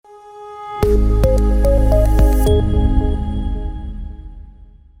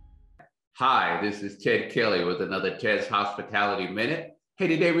Hi, this is Ted Kelly with another Ted's Hospitality Minute. Hey,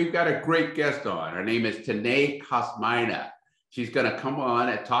 today we've got a great guest on. Her name is Tanae Kosmina. She's going to come on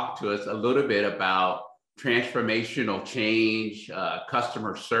and talk to us a little bit about transformational change,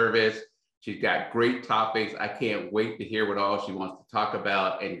 customer service. She's got great topics. I can't wait to hear what all she wants to talk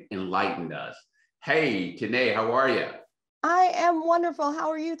about and enlighten us. Hey, Tanae, how are you? I am wonderful.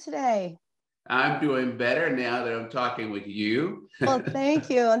 How are you today? I'm doing better now that I'm talking with you. Well, thank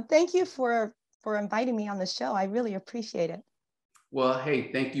you. And thank you for inviting me on the show. I really appreciate it. Well,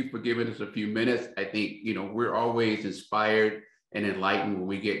 hey, thank you for giving us a few minutes. I think, we're always inspired and enlightened when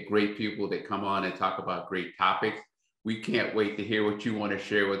we get great people that come on and talk about great topics. We can't wait to hear what you want to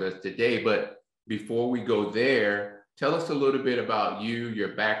share with us today. But before we go there, tell us a little bit about you,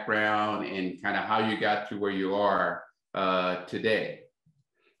 your background, and kind of how you got to where you are today.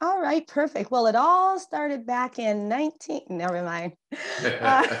 All right, perfect. Well, it all started back in 19, never mind.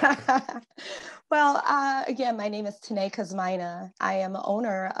 Uh, again, my name is Tanae Kosmina. I am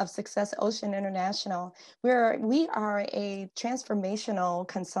owner of Success Ocean International. We are a transformational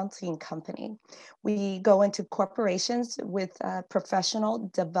consulting company. We go into corporations with professional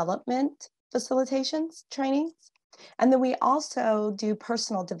development facilitations, trainings, and then we also do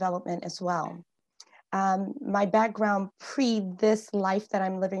personal development as well. My background pre this life that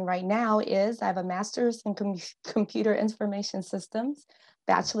I'm living right now is I have a master's in computer information systems,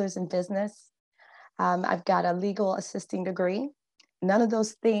 bachelor's in business. I've got a legal assisting degree. None of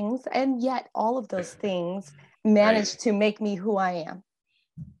those things, and yet all of those things managed to make me who I am.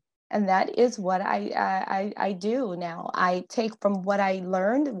 And that is what I do now. I take from what I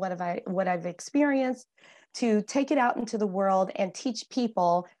learned, what I've experienced, to take it out into the world and teach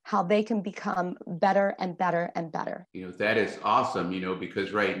people how they can become better and better and better. That is awesome,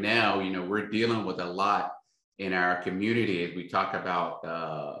 because right now, we're dealing with a lot in our community as we talk about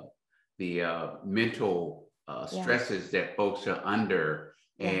the mental stresses that folks are under.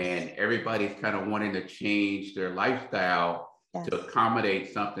 Yes. And everybody's kind of wanting to change their lifestyle. Yes. To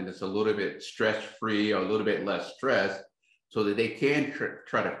accommodate something that's a little bit stress-free or a little bit less stress, so that they can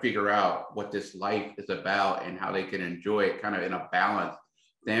try to figure out what this life is about and how they can enjoy it kind of in a balanced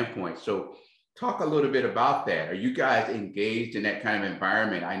standpoint. So talk a little bit about that. Are you guys engaged in that kind of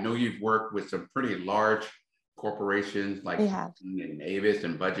environment? I know you've worked with some pretty large corporations like Avis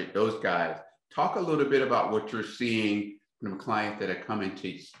and Budget, those guys. Talk a little bit about what you're seeing from clients that are coming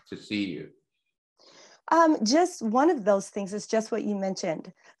to see you. Just one of those things is just what you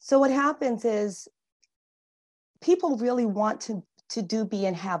mentioned. So what happens is people really want to do, be,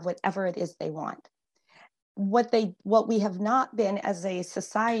 and have whatever it is they want. What we have not been as a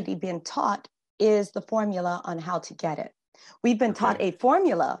society been taught is the formula on how to get it. We've been taught a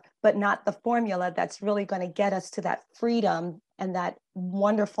formula, but not the formula that's really going to get us to that freedom and that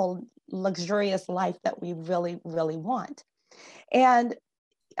wonderful, luxurious life that we really, really want. And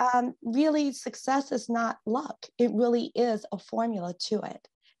really, success is not luck. It really is a formula to it.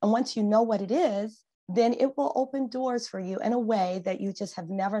 And once you know what it is, then it will open doors for you in a way that you just have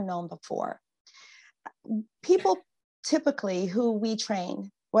never known before. People typically who we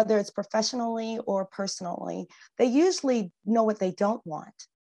train, whether it's professionally or personally, they usually know what they don't want,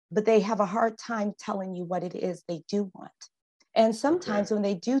 but they have a hard time telling you what it is they do want. And sometimes when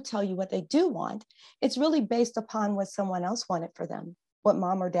they do tell you what they do want, it's really based upon what someone else wanted for them, what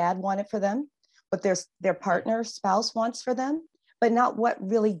mom or dad wanted for them, what their partner, spouse wants for them, but not what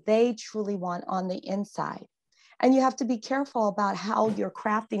really they truly want on the inside. And you have to be careful about how you're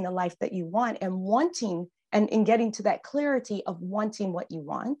crafting the life that you want and wanting and getting to that clarity of wanting what you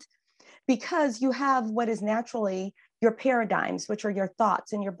want, because you have what is naturally your paradigms, which are your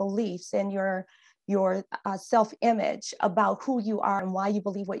thoughts and your beliefs and your self-image about who you are and why you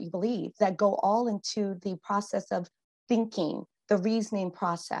believe what you believe, that go all into the process of thinking, the reasoning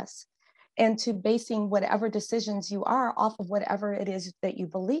process, and to basing whatever decisions you are off of whatever it is that you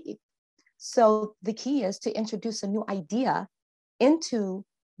believe. So the key is to introduce a new idea into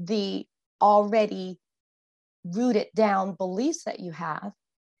the already rooted down beliefs that you have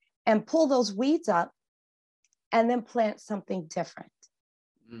and pull those weeds up and then plant something different.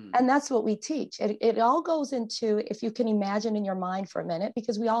 And that's what we teach. It all goes into, if you can imagine in your mind for a minute,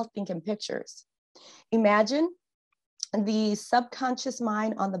 because we all think in pictures. Imagine the subconscious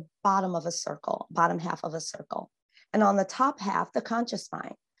mind on the bottom of a circle, bottom half of a circle, and on the top half, the conscious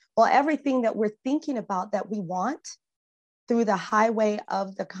mind. Well, everything that we're thinking about that we want through the highway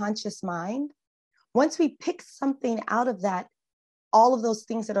of the conscious mind, once we pick something out of that, all of those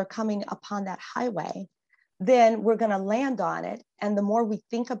things that are coming upon that highway, then we're going to land on it. And the more we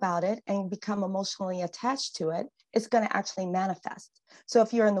think about it and become emotionally attached to it, it's going to actually manifest. So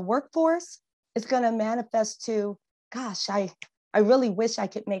if you're in the workforce, it's going to manifest to, gosh, I really wish I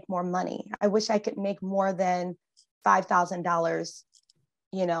could make more money. I wish I could make more than $5,000,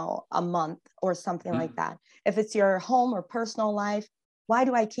 a month or something like that. If it's your home or personal life, why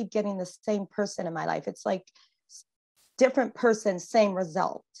do I keep getting the same person in my life? It's like different person, same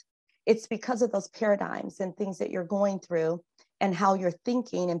result. It's because of those paradigms and things that you're going through and how you're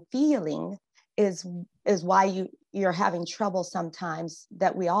thinking and feeling is why you're having trouble sometimes,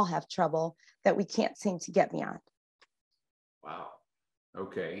 that we all have trouble, that we can't seem to get beyond. Wow.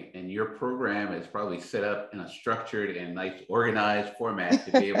 Okay. And your program is probably set up in a structured and nice organized format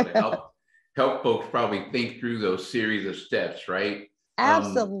to be able to help folks probably think through those series of steps, right?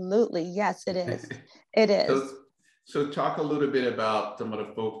 Absolutely. Yes, it is. It is. So talk a little bit about some of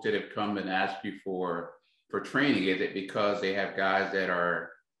the folks that have come and asked you for training. Is it because they have guys that are,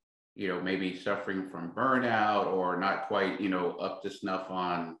 maybe suffering from burnout or not quite, up to snuff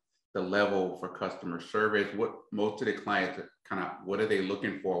on the level for customer service? What most of the clients what are they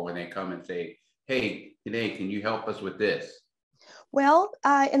looking for when they come and say, hey, Danae, can you help us with this? Well,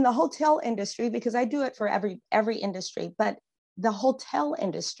 in the hotel industry, because I do it for every industry, but the hotel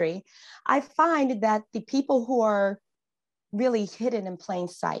industry, I find that the people who are really hidden in plain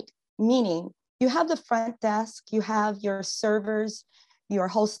sight, meaning you have the front desk, you have your servers, your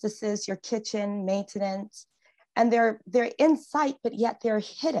hostesses, your kitchen maintenance, and they're in sight, but yet they're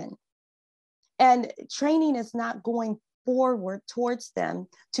hidden. And training is not going forward towards them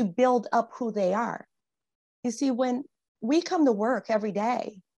to build up who they are. You see, when we come to work every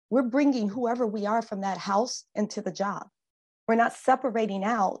day, we're bringing whoever we are from that house into the job. We're not separating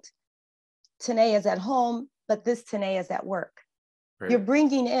out, Tanae is at home, but this Tanae is at work. Right. You're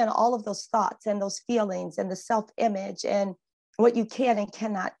bringing in all of those thoughts and those feelings and the self-image and what you can and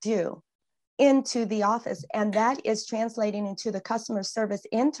cannot do into the office. And that is translating into the customer service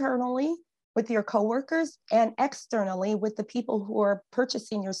internally with your coworkers and externally with the people who are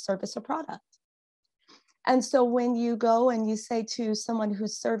purchasing your service or product. And so when you go and you say to someone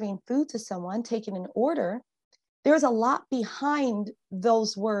who's serving food to someone, taking an order, there's a lot behind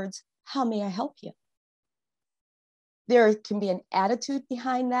those words. How may I help you? There can be an attitude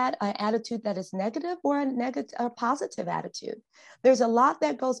behind that, an attitude that is negative or a positive attitude. There's a lot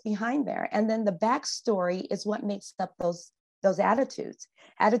that goes behind there. And then the backstory is what makes up those attitudes.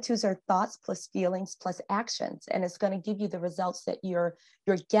 Attitudes are thoughts plus feelings plus actions. And it's going to give you the results that you're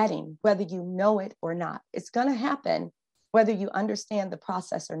getting, whether you know it or not. It's going to happen whether you understand the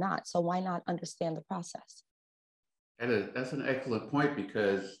process or not. So why not understand the process? That's an excellent point,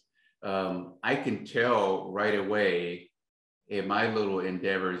 because I can tell right away in my little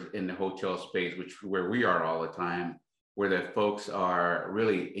endeavors in the hotel space, where we are all the time, where the folks are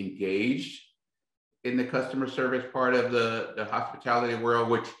really engaged in the customer service part of the hospitality world,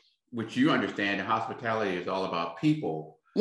 which you understand, the hospitality is all about people.